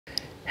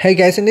Hey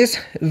guys, in this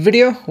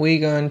video we're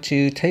going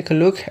to take a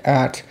look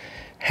at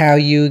how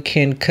you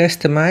can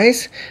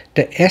customize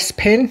the S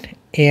Pen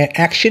Air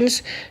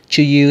actions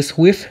to use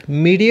with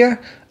media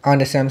on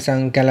the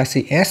Samsung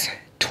Galaxy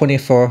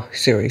S24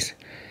 series.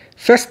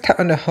 First,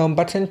 tap on the home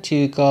button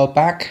to go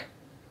back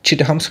to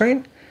the home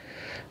screen.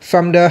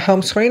 From the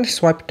home screen,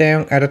 swipe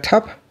down at the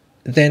top,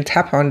 then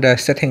tap on the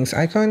settings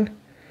icon.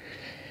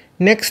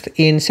 Next,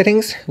 in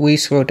settings, we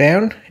scroll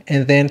down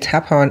and then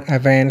tap on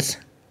advanced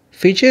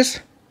features.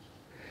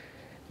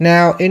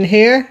 Now in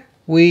here,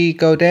 we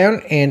go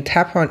down and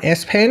tap on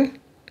S Pen,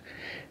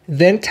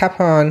 then tap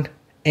on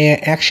Air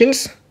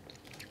Actions.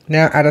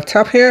 Now at the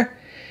top here,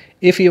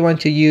 if you want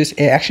to use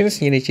Air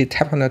Actions, you need to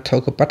tap on the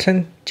toggle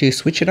button to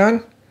switch it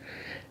on.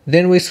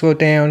 Then we scroll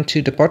down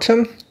to the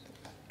bottom.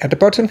 At the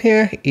bottom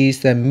here is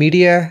the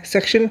media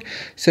section.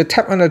 So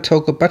tap on the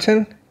toggle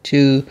button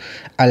to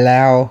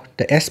allow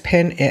the S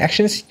Pen Air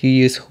Actions to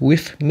use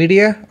with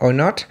media or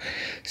not.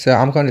 So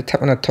I'm going to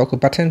tap on the toggle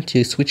button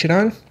to switch it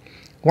on.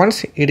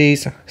 Once it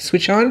is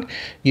switched on,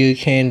 you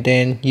can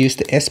then use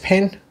the S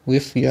Pen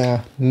with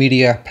your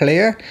media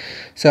player.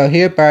 So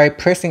here, by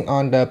pressing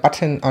on the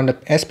button on the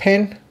S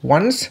Pen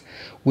once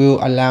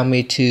will allow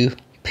me to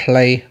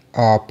play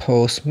or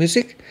pause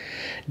music.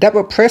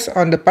 Double press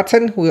on the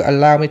button will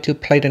allow me to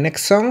play the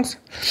next songs.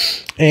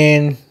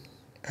 And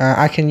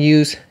I can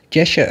use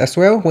gesture as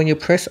well. When you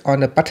press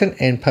on the button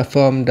and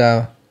perform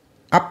the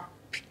up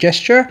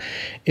gesture,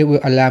 it will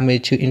allow me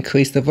to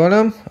increase the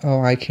volume,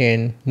 or I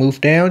can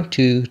move down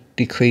to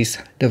decrease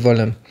the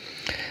volume.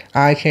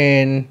 I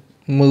can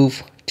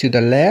move to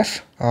the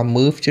left or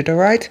move to the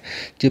right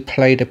to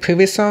play the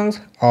previous songs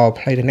or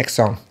play the next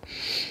song.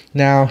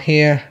 Now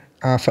here,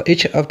 for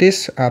each of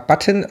these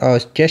button or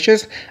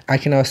gestures, I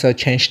can also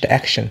change the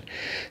action.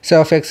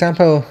 So for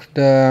example,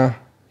 the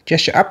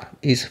gesture up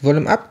is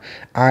volume up.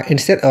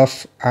 Instead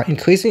of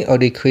increasing or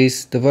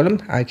decrease the volume,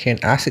 I can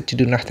ask it to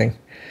do nothing.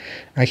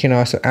 I can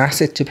also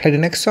ask it to play the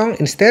next song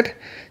instead.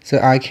 So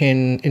I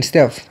can,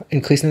 instead of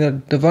increasing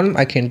the volume,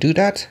 I can do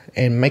that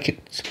and make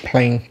it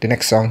playing the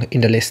next song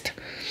in the list.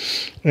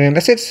 And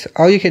that's it.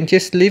 Or you can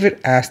just leave it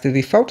as the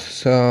default.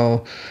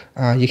 So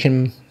you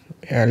can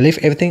leave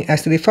everything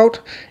as the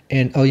default.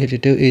 And all you have to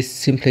do is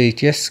simply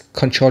just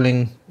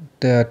controlling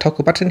the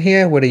toggle button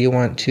here, whether you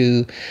want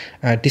to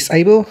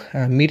disable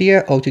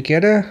media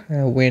altogether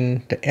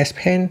when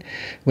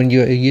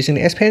you're using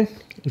the S Pen.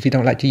 If you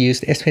don't like to use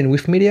the S Pen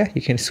with media,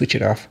 you can switch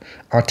it off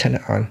or turn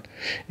it on.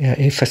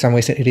 If for some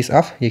reason it is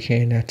off, you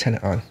can turn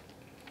it on.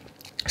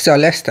 So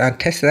let's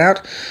test it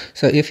out.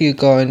 So if you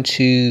go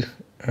into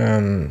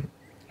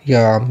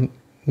your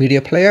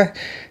media player,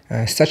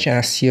 such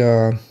as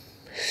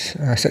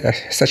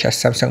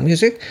Samsung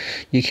Music,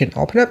 you can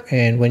open up,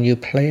 and when you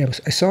play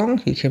a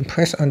song, you can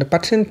press on the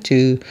button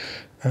to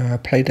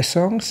play the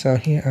song. So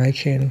here I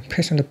can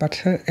press on the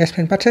button, S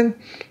Pen button.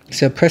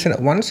 So pressing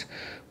it once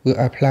will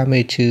allow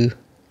me to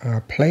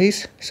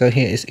plays. So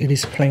here it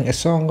is playing a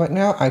song right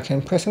now. I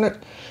can press on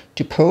it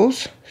to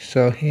pause.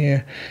 So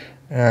here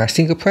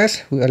single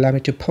press will allow me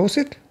to pause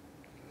it.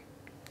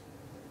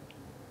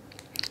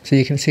 So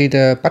you can see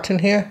the button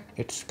here,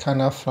 it's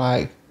kind of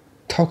like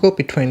toggle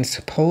between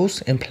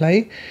pause and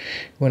play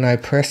when I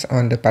press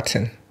on the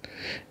button.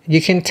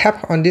 You can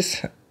tap on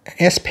this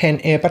S Pen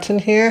Air button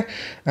here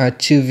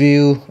to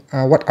view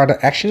what other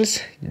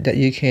actions that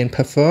you can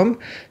perform.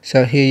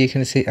 So here you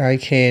can see I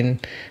can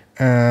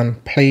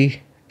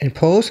play and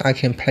pause. I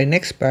can play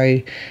next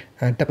by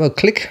double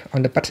click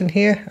on the button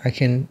here. I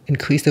can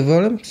increase the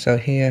volume. So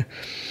here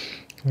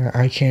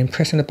I can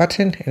press on the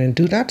button and then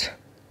do that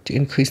to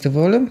increase the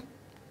volume.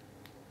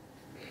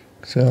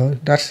 So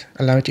that's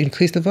allowing me to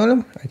increase the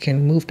volume. I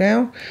can move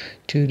down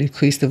to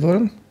decrease the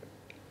volume.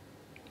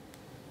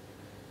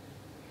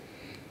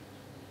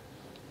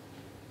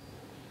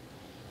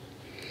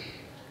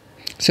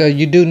 So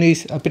you do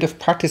need a bit of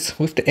practice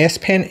with the S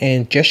Pen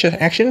and gesture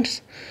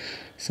actions.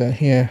 So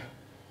here,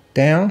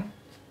 down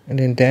and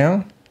then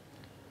down.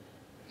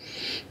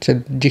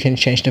 So you can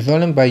change the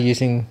volume by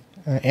using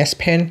S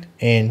Pen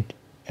and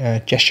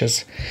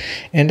gestures.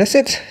 And that's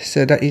it.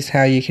 So that is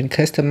how you can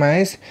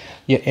customize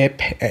your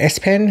S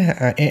Pen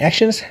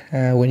actions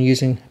when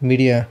using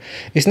media.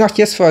 It's not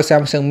just for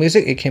Samsung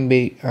Music. It can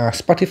be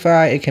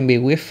Spotify. It can be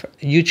with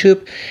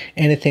YouTube.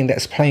 Anything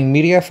that's playing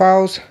media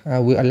files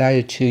will allow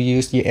you to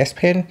use your S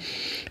Pen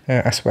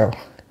as well.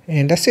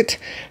 And that's it.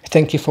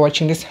 Thank you for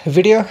watching this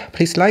video.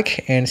 Please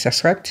like and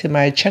subscribe to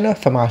my channel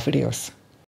for more videos.